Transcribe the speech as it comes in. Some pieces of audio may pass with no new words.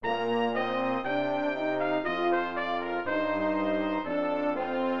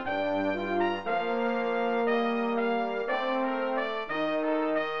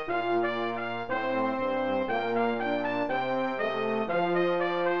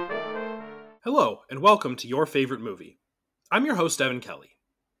Hello, and welcome to Your Favorite Movie. I'm your host, Evan Kelly.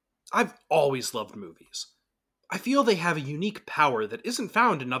 I've always loved movies. I feel they have a unique power that isn't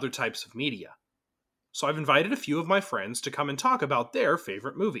found in other types of media. So I've invited a few of my friends to come and talk about their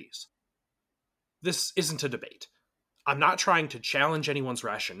favorite movies. This isn't a debate. I'm not trying to challenge anyone's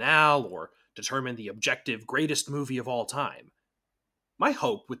rationale or determine the objective greatest movie of all time. My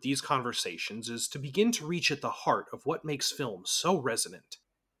hope with these conversations is to begin to reach at the heart of what makes film so resonant.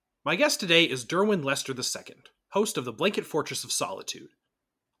 My guest today is Derwin Lester II, host of the Blanket Fortress of Solitude.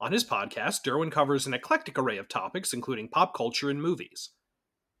 On his podcast, Derwin covers an eclectic array of topics, including pop culture and movies.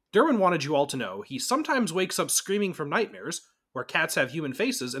 Derwin wanted you all to know he sometimes wakes up screaming from nightmares, where cats have human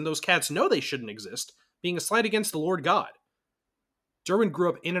faces and those cats know they shouldn't exist, being a slight against the Lord God. Derwin grew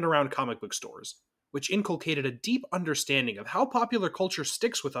up in and around comic book stores, which inculcated a deep understanding of how popular culture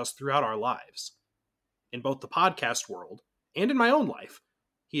sticks with us throughout our lives. In both the podcast world and in my own life,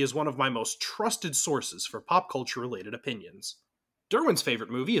 he is one of my most trusted sources for pop culture-related opinions. Derwin's favorite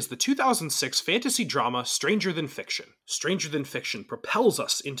movie is the 2006 fantasy drama Stranger Than Fiction. Stranger Than Fiction propels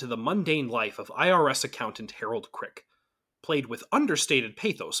us into the mundane life of IRS accountant Harold Crick, played with understated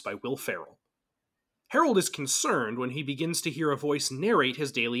pathos by Will Ferrell. Harold is concerned when he begins to hear a voice narrate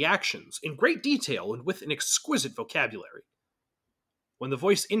his daily actions in great detail and with an exquisite vocabulary. When the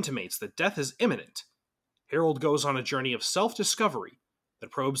voice intimates that death is imminent, Harold goes on a journey of self-discovery that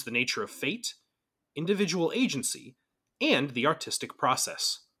probes the nature of fate, individual agency, and the artistic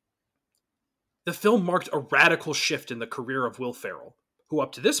process. The film marked a radical shift in the career of Will Ferrell, who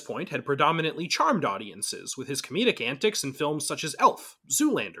up to this point had predominantly charmed audiences with his comedic antics in films such as Elf,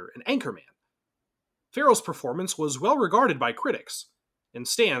 Zoolander, and Anchorman. Ferrell's performance was well regarded by critics, and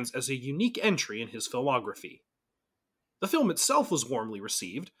stands as a unique entry in his filmography. The film itself was warmly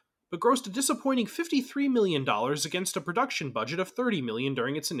received, but grossed a disappointing $53 million against a production budget of $30 million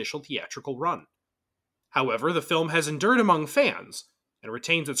during its initial theatrical run. However, the film has endured among fans, and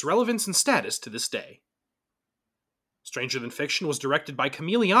retains its relevance and status to this day. Stranger Than Fiction was directed by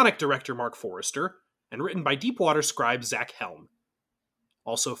chameleonic director Mark Forrester, and written by Deepwater scribe Zach Helm.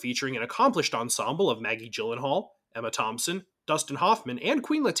 Also featuring an accomplished ensemble of Maggie Gyllenhaal, Emma Thompson, Dustin Hoffman, and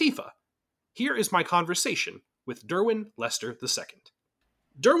Queen Latifah, here is my conversation with Derwin Lester II.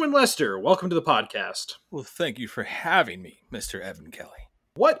 Derwin Lester, welcome to the podcast. Well, thank you for having me, Mr. Evan Kelly.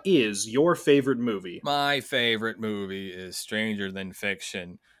 What is your favorite movie? My favorite movie is Stranger Than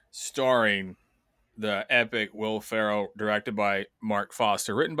Fiction, starring the epic Will Ferrell, directed by Mark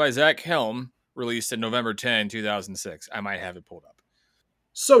Foster, written by Zach Helm, released in November 10, 2006. I might have it pulled up.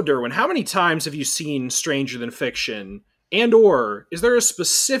 So, Derwin, how many times have you seen Stranger Than Fiction? And or, is there a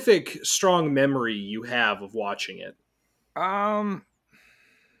specific strong memory you have of watching it?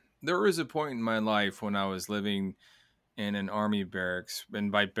 There was a point in my life when I was living in an army barracks,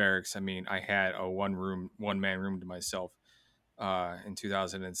 and by barracks I mean I had a one-man room to myself in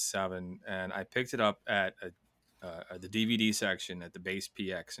 2007, and I picked it up at the DVD section at the base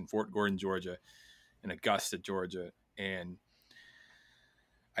PX in Fort Gordon, Georgia, in Augusta, Georgia, and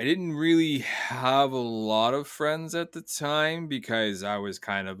I didn't really have a lot of friends at the time because I was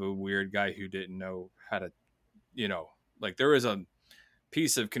kind of a weird guy who didn't know how to, like there was a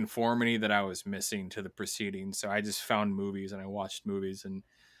piece of conformity that I was missing to the proceedings. So I just found movies and I watched movies and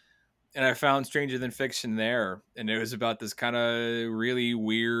I found Stranger Than Fiction there. And it was about this kind of really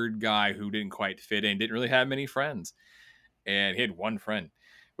weird guy who didn't quite fit in, didn't really have many friends. And he had one friend,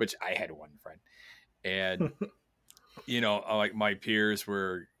 which I had one friend. And, like my peers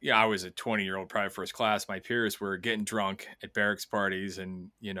were, I was a 20-year-old private first class. My peers were getting drunk at barracks parties and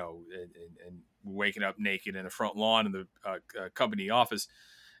waking up naked in the front lawn in the company office.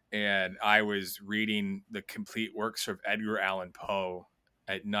 And I was reading the complete works of Edgar Allan Poe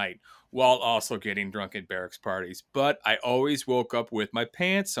at night while also getting drunk at barracks parties. But I always woke up with my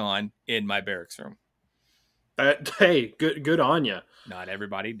pants on in my barracks room. Hey, good on you. Not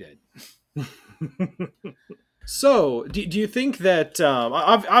everybody did. So, do you think that,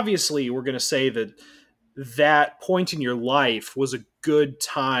 obviously we're going to say that point in your life was a good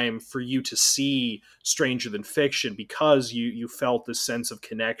time for you to see Stranger Than Fiction because you felt this sense of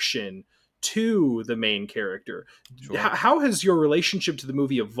connection to the main character. Sure. How has your relationship to the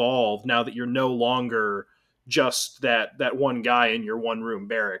movie evolved now that you're no longer just that one guy in your one-room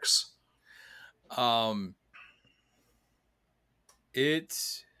barracks?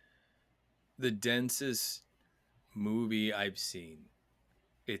 It's the densest movie I've seen.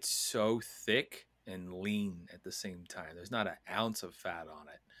 It's so thick and lean at the same time. There's not an ounce of fat on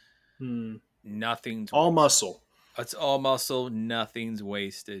it. Nothing's all wasted. muscle. It's all muscle. Nothing's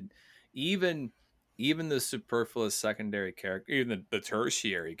wasted. Even even the superfluous secondary character, even the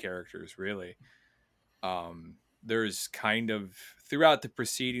tertiary characters, really. There's kind of throughout the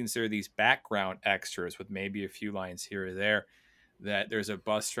proceedings, there are these background extras with maybe a few lines here or there. That there's a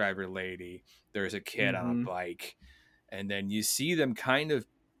bus driver lady, there's a kid on a Mm-hmm. bike, and then you see them kind of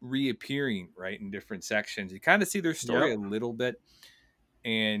reappearing right in different sections. You kind of see their story Yep. a little bit,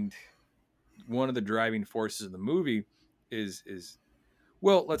 and one of the driving forces of the movie is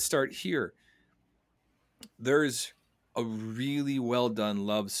well, let's start here. There's a really well done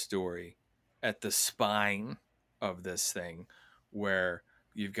love story at the spine of this thing where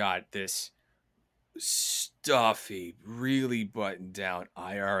you've got this stuffy, really buttoned down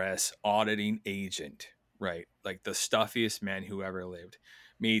IRS auditing agent, right? Like the stuffiest man who ever lived,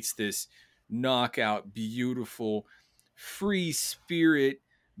 meets this knockout, beautiful, free spirit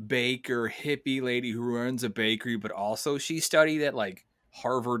baker, hippie lady who runs a bakery, but also she studied at like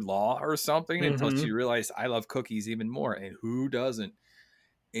Harvard Law or something until Mm-hmm. she realized I love cookies even more. And who doesn't?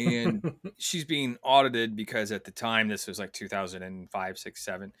 And she's being audited because at the time, this was like 2005, 6,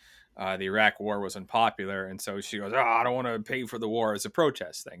 7, the Iraq war was unpopular. And so she goes, I don't want to pay for the war as a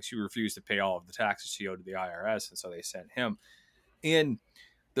protest thing. She refused to pay all of the taxes she owed to the IRS. And so they sent him. And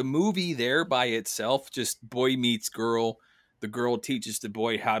the movie there by itself, just boy meets girl. The girl teaches the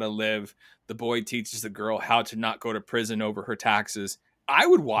boy how to live. The boy teaches the girl how to not go to prison over her taxes. I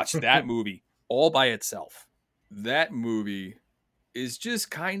would watch that movie all by itself. That movie is just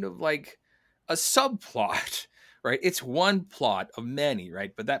kind of like a subplot, right? It's one plot of many,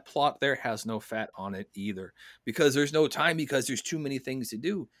 right? But that plot there has no fat on it either because there's no time because there's too many things to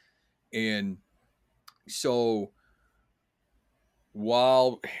do. And so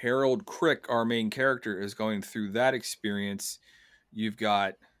while Harold Crick, our main character, is going through that experience, you've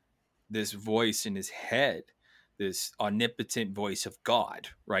got this voice in his head, this omnipotent voice of God,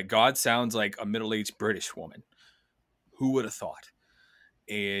 right? God sounds like a middle-aged British woman. Who would have thought?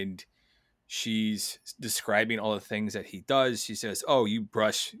 And she's describing all the things that he does. She says, oh, you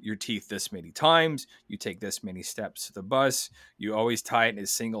brush your teeth this many times. You take this many steps to the bus. You always tie it in a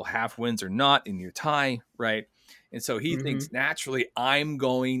single half Windsor knot in your tie, right? And so he Mm-hmm. thinks naturally, I'm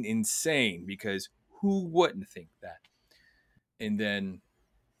going insane because who wouldn't think that? And then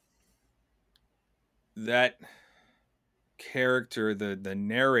that character, the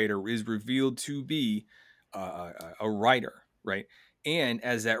narrator, is revealed to be a writer, right? And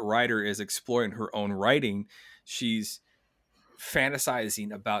as that writer is exploring her own writing, she's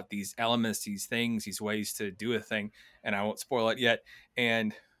fantasizing about these elements, these things, these ways to do a thing. And I won't spoil it yet.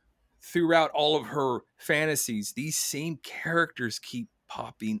 And throughout all of her fantasies, these same characters keep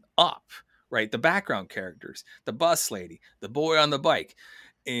popping up, right? The background characters, the bus lady, the boy on the bike.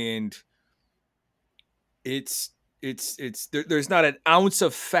 And there's not an ounce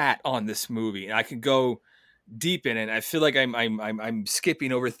of fat on this movie. And I can go deep in it. I feel like I'm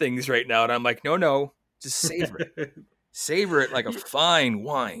skipping over things right now. And I'm like, no, just savor it. Savor it like a fine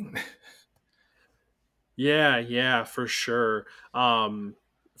wine. Yeah, for sure.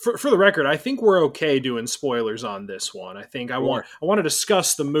 For the record, I think we're okay doing spoilers on this one. I think Sure. I want to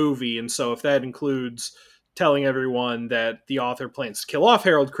discuss the movie, and so if that includes telling everyone that the author plans to kill off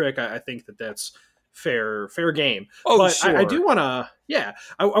Harold Crick, I think that that's fair game. Oh, But I sure. do want to, yeah,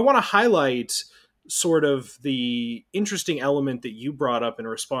 I want to highlight sort of the interesting element that you brought up in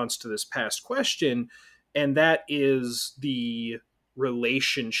response to this past question, and that is the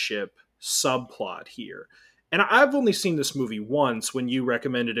relationship subplot here. And I've only seen this movie once when you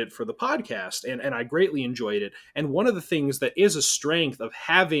recommended it for the podcast, and I greatly enjoyed it. And one of the things that is a strength of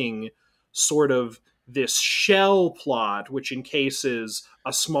having sort of this shell plot, which encases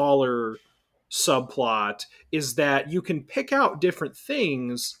a smaller subplot, is that you can pick out different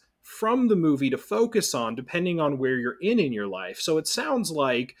things from the movie to focus on depending on where you're in your life. So it sounds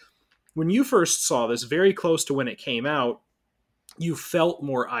like when you first saw this, very close to when it came out, you felt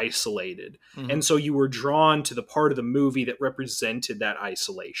more isolated. Mm-hmm. And so you were drawn to the part of the movie that represented that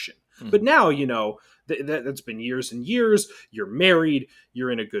isolation. Mm-hmm. But now, that's been years and years. You're married,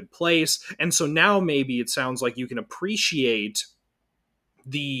 you're in a good place. And so now maybe it sounds like you can appreciate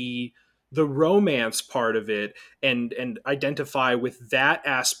the romance part of it and identify with that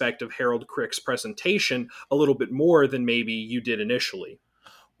aspect of Harold Crick's presentation a little bit more than maybe you did initially.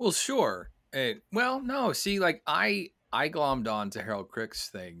 Well, sure. Well, no. See, like I glommed on to Harold Crick's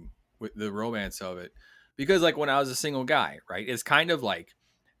thing with the romance of it because, like, when I was a single guy, right? It's kind of like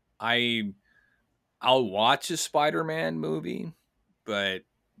I I'll watch a Spider-Man movie, but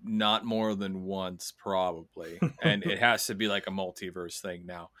not more than once, probably, and it has to be like a multiverse thing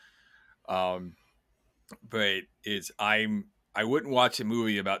now. Um, but it's I wouldn't watch a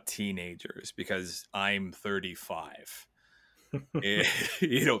movie about teenagers because I'm 35.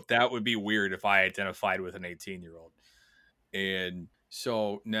 That would be weird if I identified with an 18-year-old. And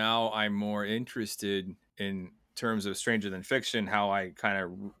so now I'm more interested in terms of Stranger Than Fiction, how I kind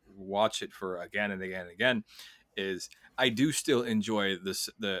of watch it for again and again and again is I do still enjoy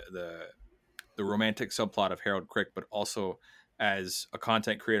the romantic subplot of Harold Crick, but also as a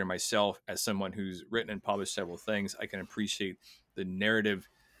content creator myself, as someone who's written and published several things, I can appreciate the narrative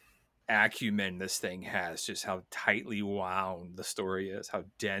acumen this thing has, just how tightly wound the story is, how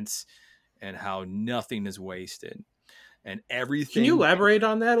dense, and how nothing is wasted. And Can you everything, elaborate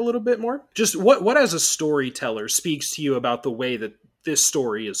on that a little bit more? Just what as a storyteller speaks to you about the way that this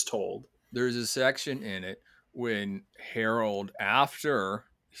story is told? there's a section in it when Harold, after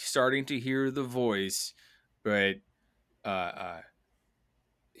starting to hear the voice, but uh, uh,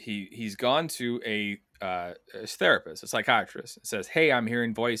 he's gone to a therapist, a psychiatrist, and says, "Hey, I'm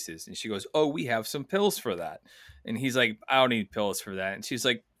hearing voices," and she goes, "Oh, we have some pills for that," and he's like, "I don't need pills for that," and she's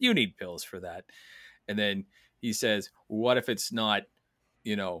like, "You need pills for that," and then he says, "What if it's not,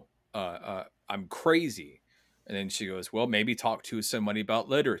 I'm crazy?" And then she goes, "Well, maybe talk to somebody about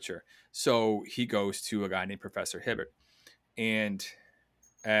literature." So he goes to a guy named Professor Hibbert, and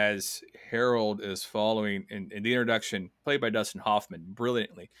as Harold is following in the introduction, played by Dustin Hoffman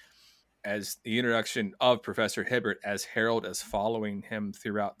brilliantly, as the introduction of Professor Hibbert, as Harold is following him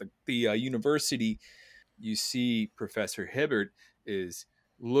throughout the university, you see Professor Hibbert is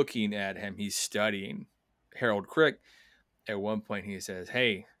looking at him. He's studying Harold Crick. At one point, he says,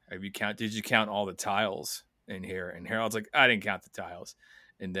 "Hey, did you count all the tiles in here?" And Harold's like, "I didn't count the tiles."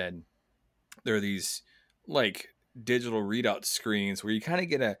 And then there are these like digital readout screens where you kind of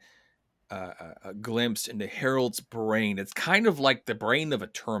get a glimpse into Harold's brain. It's kind of like the brain of a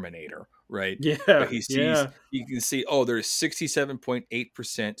Terminator, right? But Yeah, he sees, yeah. you can see, oh, there's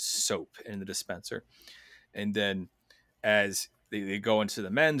 67.8% soap in the dispenser. And then as they go into the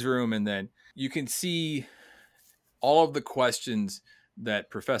men's room, and then you can see all of the questions that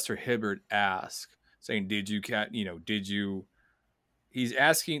Professor Hibbert asked, saying, "Did you cat? Did you?" He's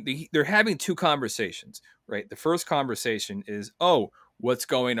asking. They're having two conversations, right? The first conversation is, "Oh, what's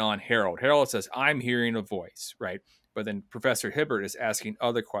going on, Harold?" Harold says, "I'm hearing a voice," right? But then Professor Hibbert is asking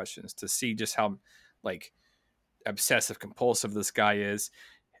other questions to see just how like obsessive compulsive this guy is.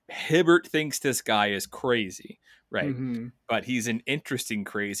 Hibbert thinks this guy is crazy, right? Mm-hmm. But he's an interesting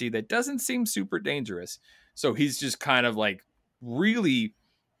crazy that doesn't seem super dangerous. So he's just kind of like really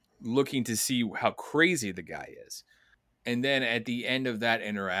looking to see how crazy the guy is. And then at the end of that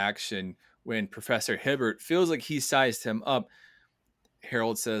interaction, when Professor Hibbert feels like he sized him up,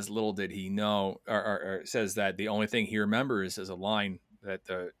 Harold says, "Little did he know," or says that the only thing he remembers is a line that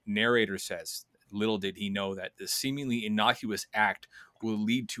the narrator says, "Little did he know that this seemingly innocuous act will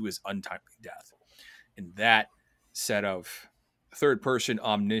lead to his untimely death." And that set of third person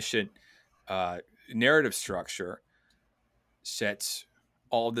omniscient uh, narrative structure sets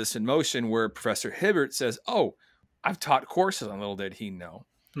all this in motion where Professor Hibbert says, "Oh, I've taught courses on Little Did He Know."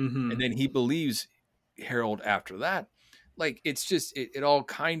 Mm-hmm. And then he believes Harold after that. Like it's just it all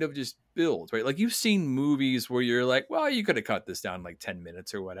kind of just builds, right? Like you've seen movies where you're like, well, you could have cut this down like 10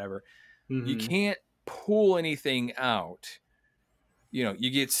 minutes or whatever. You Mm-hmm. can't pull anything out. You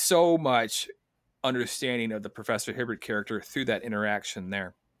get so much understanding of the Professor Hibbert character through that interaction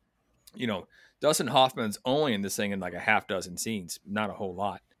there. You know, Dustin Hoffman's only in this thing in like a half dozen scenes, not a whole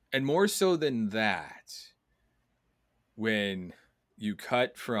lot. And more so than that, when you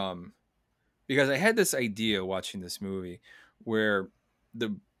cut from, because I had this idea watching this movie where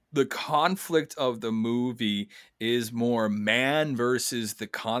the the conflict of the movie is more man versus the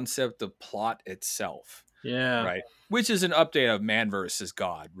concept of plot itself, Yeah. right? Which is an update of man versus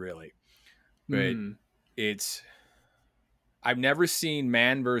God, really. But Mm-hmm. it's I've never seen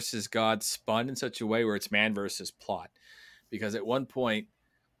man versus God spun in such a way where it's man versus plot. Because at one point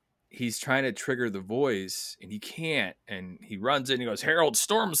he's trying to trigger the voice and he can't, and he runs in and he goes, "Harold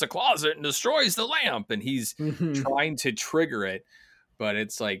storms the closet and destroys the lamp," and he's Mm-hmm. trying to trigger it, but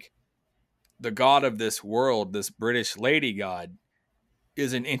it's like the god of this world, this British lady god,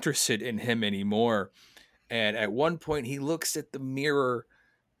 isn't interested in him anymore. And at one point he looks at the mirror,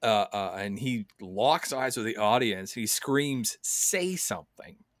 and he locks eyes with the audience. He screams, "Say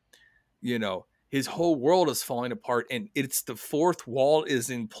something." His whole world is falling apart, and it's the fourth wall is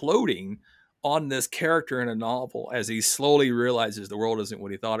imploding on this character in a novel as he slowly realizes the world isn't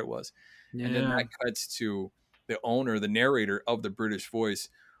what he thought it was. And then Yeah. that cuts to the owner, the narrator of the British Voice,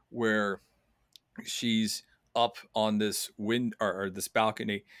 where she's up on this wind or this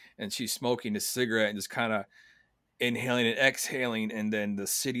balcony, and she's smoking a cigarette and just kind of inhaling and exhaling, and then the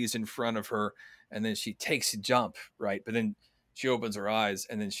city's in front of her, and then she takes a jump, right? But then she opens her eyes,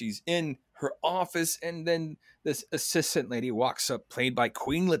 and then she's in her office, and then this assistant lady walks up, played by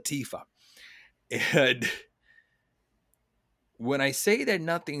Queen Latifah. And when I say that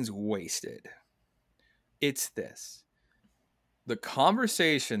nothing's wasted, it's this. The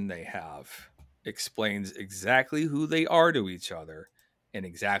conversation they have explains exactly who they are to each other and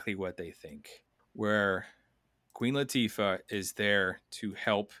exactly what they think. Where Queen Latifah is there to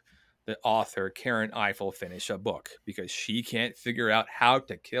help the author, Karen Eiffel, finish a book because she can't figure out how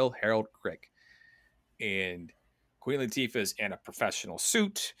to kill Harold Crick. And Queen Latifah is in a professional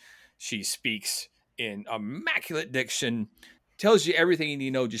suit. She speaks in immaculate diction, tells you everything you need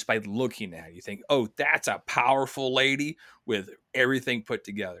to know just by looking at it. You think, oh, that's a powerful lady with everything put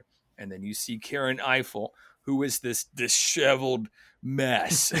together. And then you see Karen Eiffel, who is this disheveled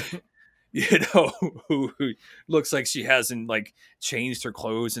mess, who looks like she hasn't like changed her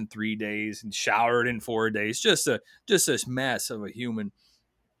clothes in 3 days and showered in 4 days. Just this mess of a human.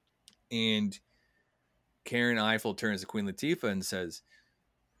 And Karen Eiffel turns to Queen Latifah and says,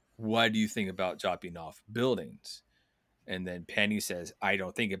 what do you think about jumping off buildings? And then Penny says, I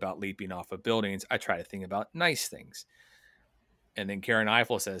don't think about leaping off of buildings. I try to think about nice things. And then Karen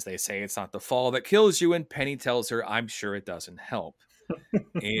Eiffel says, they say it's not the fall that kills you. And Penny tells her, I'm sure it doesn't help.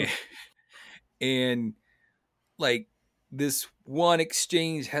 and, and like this one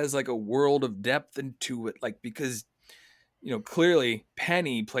exchange has like a world of depth into it. Like, because, clearly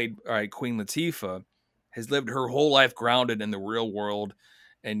Penny, played by Queen Latifah, has lived her whole life grounded in the real world.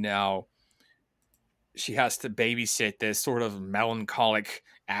 And now she has to babysit this sort of melancholic,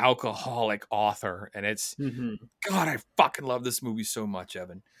 alcoholic author. And it's, God, I fucking love this movie so much,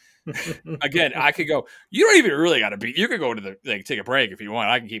 Evan. Again, I could go, you don't even really got to be, you could go to take a break if you want.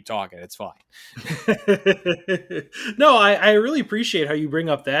 I can keep talking. It's fine. No, I really appreciate how you bring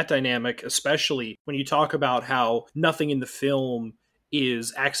up that dynamic, especially when you talk about how nothing in the film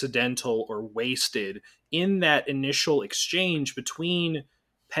is accidental or wasted. In that initial exchange between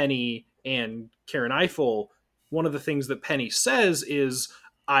Penny and Karen Eiffel, one of the things that Penny says is,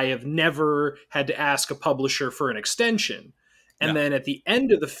 I have never had to ask a publisher for an extension. And then at the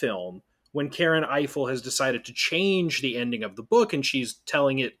end of the film, when Karen Eiffel has decided to change the ending of the book and she's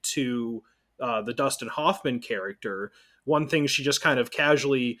telling it to the Dustin Hoffman character, one thing she just kind of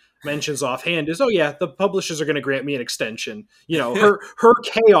casually mentions offhand is, oh yeah, the publishers are going to grant me an extension. Her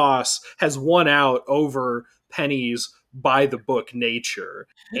chaos has won out over Penny's by the book nature.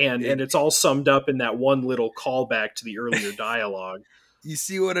 And it's all summed up in that one little callback to the earlier dialogue. You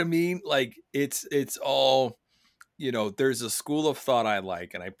see what I mean? Like it's all, there's a school of thought I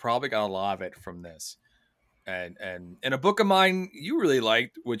like, and I probably got a lot of it from this. And a book of mine you really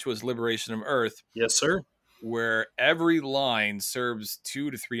liked, which was Liberation of Earth. Yes, sir. Where every line serves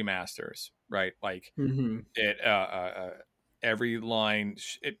 2 to 3 masters, right? Like it, every line,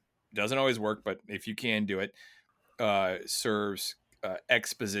 it doesn't always work, but if you can do it, serves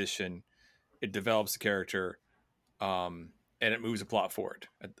exposition. It develops the character, and it moves the plot forward.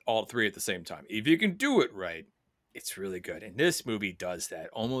 All 3 at the same time. If you can do it right, it's really good. And this movie does that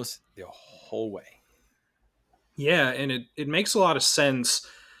almost the whole way. Yeah, and it makes a lot of sense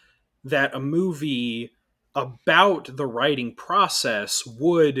that a movie about the writing process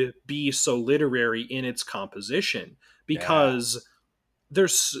would be so literary in its composition, because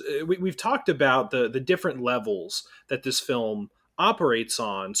we've talked about the different levels that this film operates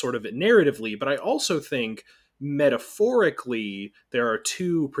on sort of narratively, but I also think metaphorically there are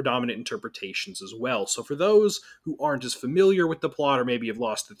 2 predominant interpretations as well. So for those who aren't as familiar with the plot or maybe have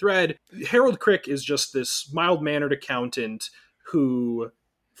lost the thread, Harold Crick is just this mild-mannered accountant who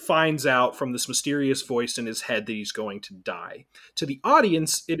finds out from this mysterious voice in his head that he's going to die. To the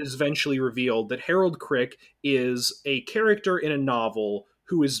audience, it is eventually revealed that Harold Crick is a character in a novel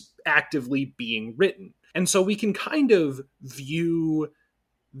who is actively being written. And so we can kind of view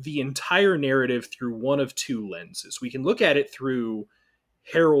the entire narrative through one of 2 lenses. We can look at it through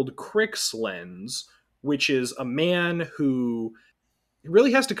Harold Crick's lens, which is a man who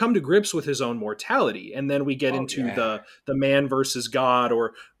really has to come to grips with his own mortality. And then we get into the man versus God,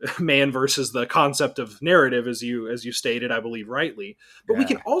 or man versus the concept of narrative, as you stated, I believe rightly. But we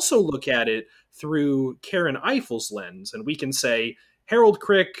can also look at it through Karen Eiffel's lens, and we can say Harold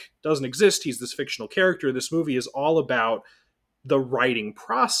Crick doesn't exist. He's this fictional character. This movie is all about the writing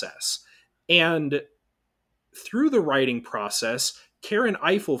process. And through the writing process, Karen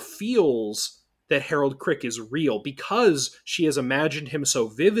Eiffel feels that Harold Crick is real because she has imagined him so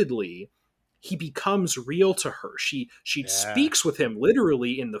vividly. He becomes real to her. She speaks with him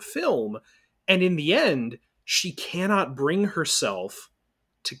literally in the film, and in the end, she cannot bring herself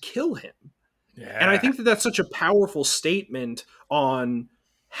to kill him. And I Yeah. think that that's such a powerful statement on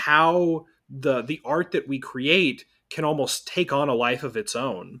how the art that we create can almost take on a life of its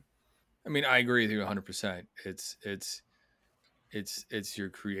own. I mean, I agree with you 100%. It's your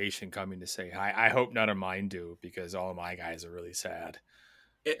creation coming to say hi. I hope none of mine do, because all of my guys are really sad.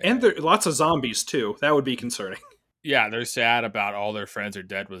 And And there are lots of zombies too. That would be concerning. yeah, they're sad about all their friends are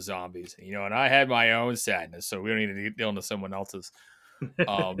dead with zombies. You know, and I had my own sadness, so we don't need to deal into someone else's.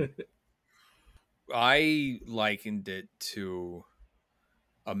 Um, I likened it to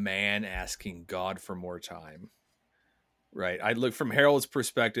a man asking God for more time. Right. I look from Harold's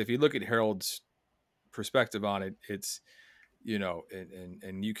perspective. You look at Harold's perspective on it, it's, you know,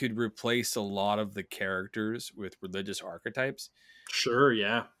 and you could replace a lot of the characters with religious archetypes, Sure,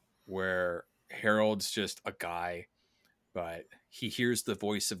 yeah. where Harold's just a guy, but he hears the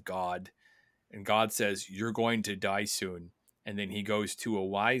voice of God, and God says, "You're going to die soon." And then he goes to a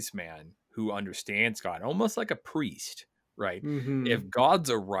wise man who understands God, almost like a priest, right? Hmm. If God's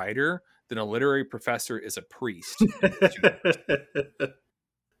a writer, then a literary professor is a priest in this universe.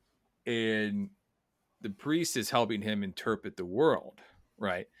 And the priest is helping him interpret the world,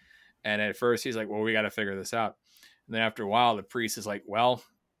 right? And at first he's like, well, we got to figure this out. And then after a while, the priest is like, well,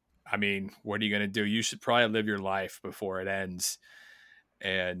 I mean, what are you going to do? You should probably live your life before it ends.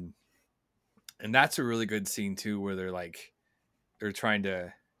 And that's a really good scene too, where they're trying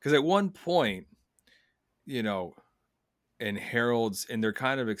to, because at one point, you know, in Harold's, in their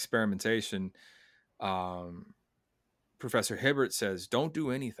kind of experimentation, um, Professor Hibbert says, don't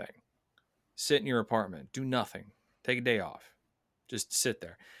do anything. Sit in your apartment, do nothing, take a day off, just sit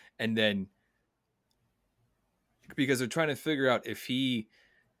there. And then, because they're trying to figure out if he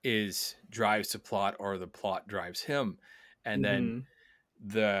is drives the plot or the plot drives him. And then Hmm.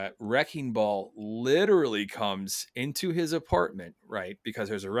 the wrecking ball literally comes into his apartment, right? Because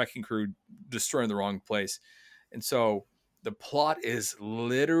there's a wrecking crew destroying the wrong place. And so the plot is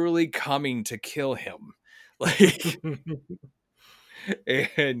literally coming to kill him. Like,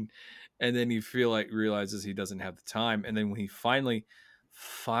 and then he realizes he doesn't have the time. And then when he finally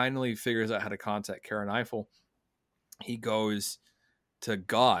figures out how to contact Karen Eiffel, he goes to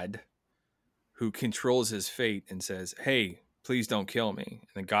God, who controls his fate, and says, "Hey, please don't kill me." And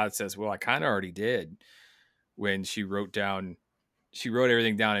then God says, "Well, I kind of already did when she wrote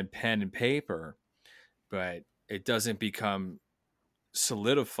everything down in pen and paper, but it doesn't become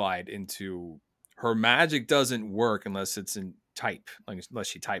solidified into her magic doesn't work unless it's in type, like unless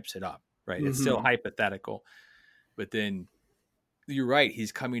she types it up, right? It's still Hmm. hypothetical." But then you're right,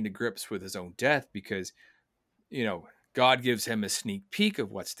 he's coming to grips with his own death, because, you know, God gives him a sneak peek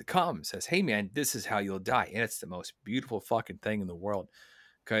of what's to come, says, "Hey, man, this is how you'll die." And it's the most beautiful fucking thing in the world,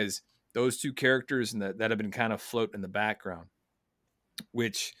 because those two characters that have been kind of floating in the background,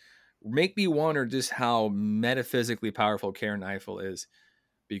 which make me wonder just how metaphysically powerful Karen Eiffel is,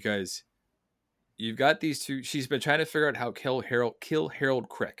 because you've got these two. She's been trying to figure out how kill Harold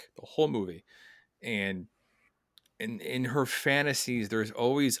Crick the whole movie, and in her fantasies, there's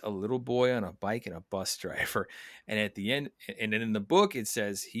always a little boy on a bike and a bus driver. And at the end, and then in the book, it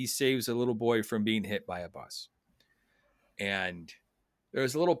says he saves a little boy from being hit by a bus. And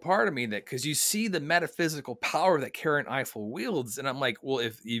there's a little part of me that, because you see the metaphysical power that Karen Eiffel wields, and I'm like, well,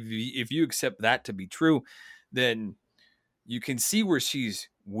 if you accept that to be true, then you can see where she's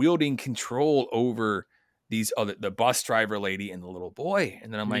wielding control over the bus driver lady and the little boy.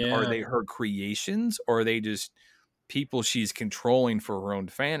 And then I'm like, are Yeah. they her creations, or are they just people she's controlling for her own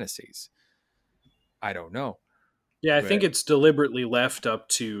fantasies? I don't know. Yeah, I think But it's deliberately left up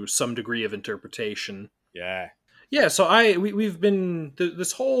to some degree of interpretation. yeah. Yeah, so we've been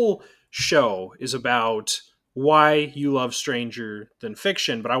this whole show is about why you love Stranger Than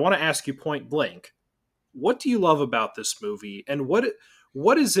Fiction, but I want to ask you point blank, what do you love about this movie, and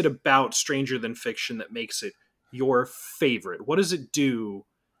what is it about Stranger Than Fiction that makes it your favorite? What does it do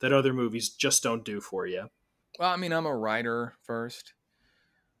that other movies just don't do for you? Well, I mean, I'm a writer first.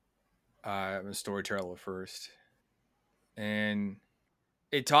 I'm a storyteller first. And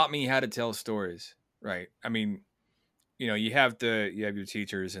it taught me how to tell stories, right? I mean, you know, you have your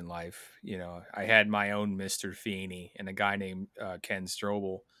teachers in life. You know, I had my own Mr. Feeney and a guy named Ken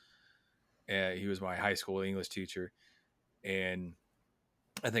Strobel. He was my high school English teacher, and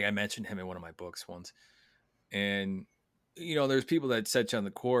I think I mentioned him in one of my books once. And you know, there's people that set you on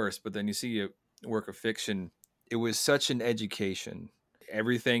the course, but then you see a work of fiction. It was such an education.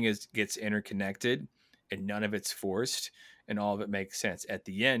 Everything gets interconnected, and none of it's forced, and all of it makes sense. At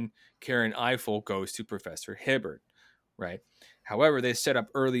the end, Karen Eiffel goes to Professor Hibbert, right? However, they set up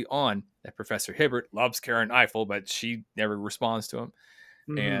early on that Professor Hibbert loves Karen Eiffel, but she never responds to him.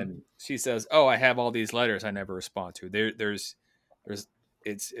 Hmm. And she says, "Oh, I have all these letters I never respond to." There's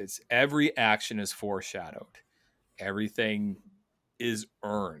it's every action is foreshadowed. Everything is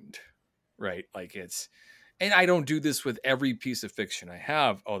earned, right? Like it's, and I don't do this with every piece of fiction I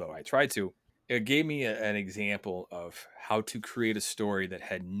have, although I try to. It gave me an example of how to create a story that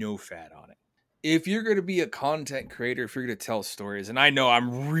had no fat on it. If you're going to be a content creator, if you're going to tell stories, and I know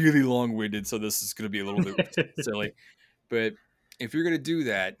I'm really long winded, so this is going to be a little bit silly, but if you're going to do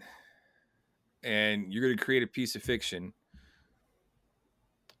that and you're going to create a piece of fiction,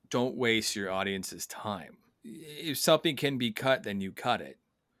 don't waste your audience's time. If something can be cut, then you cut it.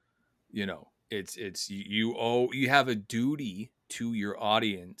 You know, it's you have a duty to your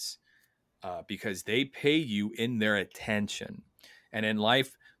audience because they pay you in their attention, and in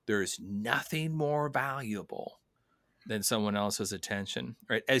life, there's nothing more valuable than someone else's attention.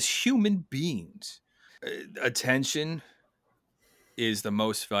 Right? As human beings, attention is the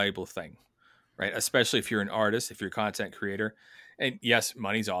most valuable thing, right? Especially if you're an artist, if you're a content creator. And yes,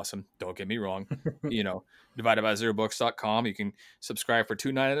 money's awesome. Don't get me wrong. You know, divided by zerobooks.com, you can subscribe for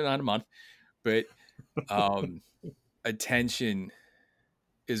 $2.99 a month. But um, attention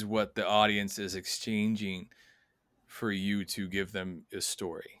is what the audience is exchanging for you to give them a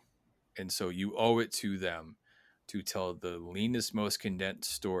story. And so you owe it to them to tell the leanest, most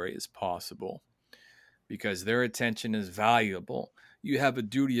condensed story as possible because their attention is valuable. You have a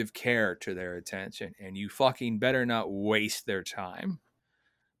duty of care to their attention, and you fucking better not waste their time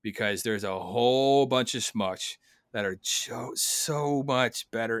because there's a whole bunch of smucks that are so much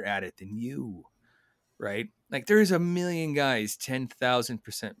better at it than you, right? Like there's a million guys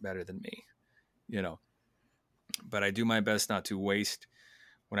 10,000% better than me, you know. But I do my best not to waste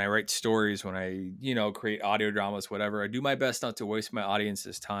when I write stories, when I, create audio dramas, whatever. I do my best not to waste my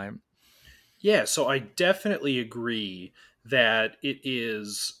audience's time. Yeah, so I definitely agree that it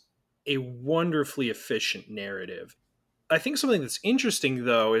is a wonderfully efficient narrative. I think something that's interesting,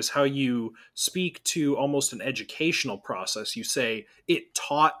 though, is how you speak to almost an educational process. You say, it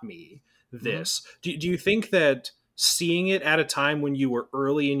taught me Mm-hmm. this. Do you think that seeing it at a time when you were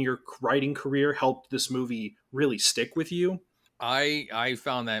early in your writing career helped this movie really stick with you? I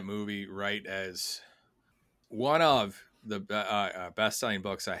found that movie right as one of the best selling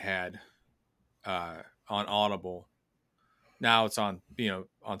books I had on Audible. Now it's on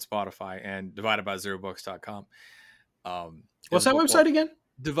on Spotify and dividedbyzerobooks.com. It was What's a that book called website again?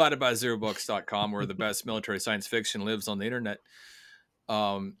 dividedbyzerobooks.com, where the best military science fiction lives on the internet.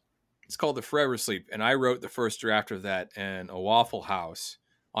 Um, it's called The Forever Sleep, and I wrote the first draft of that in a Waffle House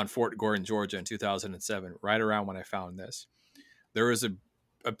on Fort Gordon, Georgia, in 2007, right around when I found this. There was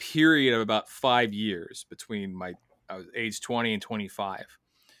a period of about 5 years between I was age 20 and 25,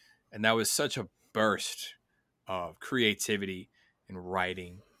 and that was such a burst of creativity and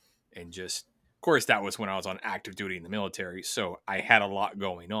writing, and just, of course, that was when I was on active duty in the military, so I had a lot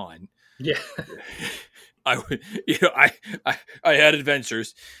going on. Yeah. I would, I had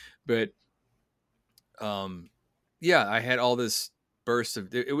adventures, but yeah, I had all this burst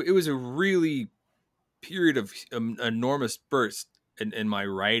of it was a really period of enormous burst in my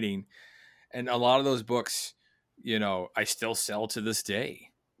writing, and a lot of those books, I still sell to this day,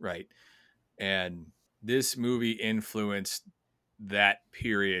 right? And this movie influenced that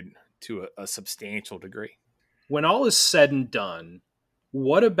period to a substantial degree. When all is said and done,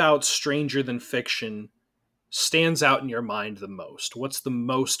 what about Stranger Than Fiction stands out in your mind the most? What's the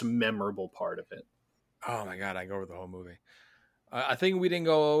most memorable part of it? Oh my god, I go over the whole movie. I think we didn't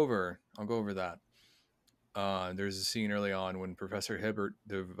go over. I'll go over that. There's a scene early on when Professor Hibbert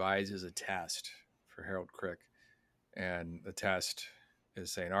devises a test for Harold Crick, and the test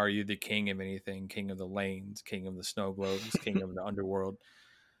is saying, "Are you the king of anything? King of the lanes? King of the snow globes? King of the underworld?"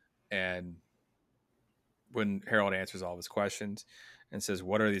 And when Harold answers all of his questions and says,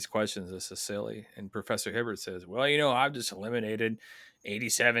 "What are these questions? This is silly." And Professor Hibbert says, "Well, I've just eliminated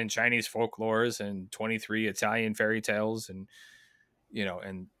 87 Chinese folklores and 23 Italian fairy tales, and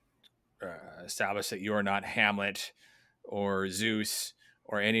and established that you are not Hamlet or Zeus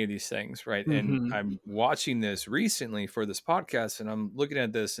or any of these things, right?" And Mm-hmm. I'm watching this recently for this podcast, and I'm looking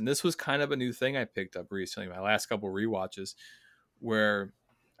at this, and this was kind of a new thing I picked up recently, my last couple rewatches, where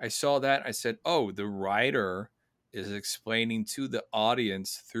I saw that I said, "Oh, the writer is explaining to the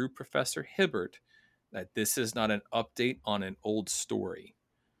audience through Professor Hibbert that this is not an update on an old story,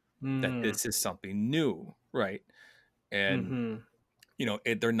 that Mm-hmm. this is something new, right?" And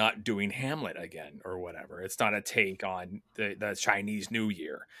Mm-hmm. they're not doing Hamlet again or whatever. It's not a take on the Chinese New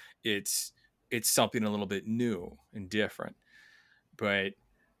Year. It's it's something a little bit new and different, but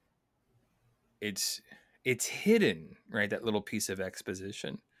it's hidden, right? That little piece of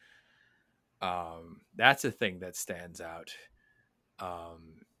exposition. That's a thing that stands out.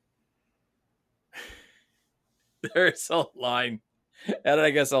 Um, there's a line, and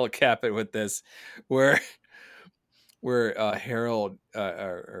I guess I'll cap it with this, where Harold,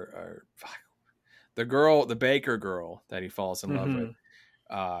 the girl, the baker girl that he falls in love with,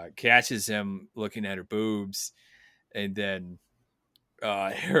 Mm-hmm. catches him looking at her boobs, and then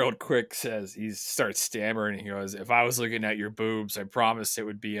Harold Quick says, he starts stammering. He goes, "If I was looking at your boobs, I promise it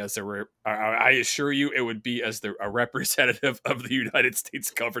would be as I assure you, it would be as a representative of the United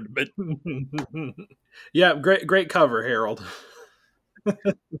States government." Yeah, great cover, Harold. I'm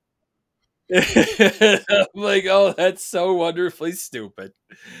like, oh, that's so wonderfully stupid.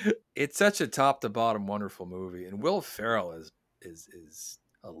 It's such a top to bottom wonderful movie, and Will Ferrell is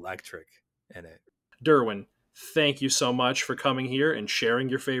electric in it. Derwin, thank you so much for coming here and sharing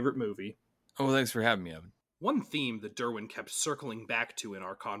your favorite movie. Oh, thanks for having me, Evan. One theme that Derwin kept circling back to in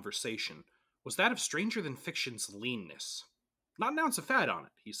our conversation was that of Stranger Than Fiction's leanness. Not an ounce of fat on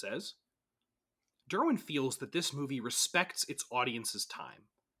it, he says. Derwin feels that this movie respects its audience's time.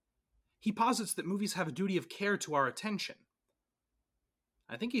 He posits that movies have a duty of care to our attention.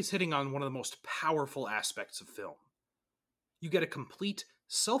 I think he's hitting on one of the most powerful aspects of film. You get a complete,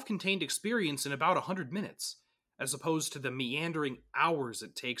 self-contained experience in about 100 minutes, as opposed to the meandering hours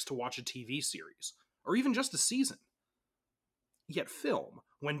it takes to watch a TV series, or even just a season. Yet film,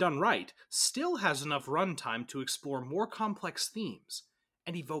 when done right, still has enough runtime to explore more complex themes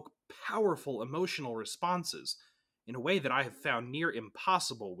and evoke powerful emotional responses in a way that I have found near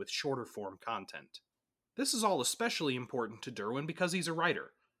impossible with shorter form content. This is all especially important to Derwin because he's a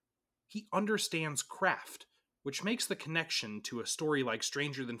writer. He understands craft, which makes the connection to a story like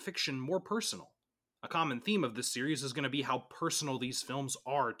Stranger Than Fiction more personal. A common theme of this series is going to be how personal these films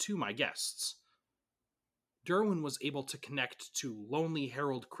are to my guests. Derwin was able to connect to lonely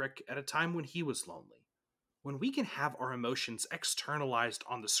Harold Crick at a time when he was lonely. When we can have our emotions externalized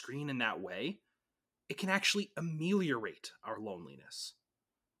on the screen in that way, it can actually ameliorate our loneliness.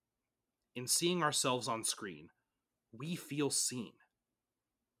 In seeing ourselves on screen, we feel seen.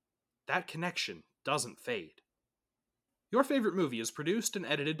 That connection doesn't fade. Your Favorite Movie is produced and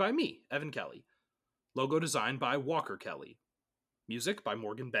edited by me, Evan Kelly. Logo designed by Walker Kelly. Music by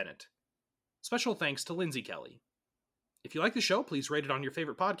Morgan Bennett. Special thanks to Lindsay Kelly. If you like the show, please rate it on your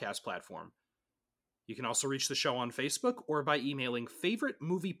favorite podcast platform. You can also reach the show on Facebook or by emailing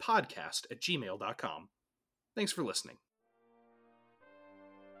favoritemoviepodcast@gmail.com. Thanks for listening.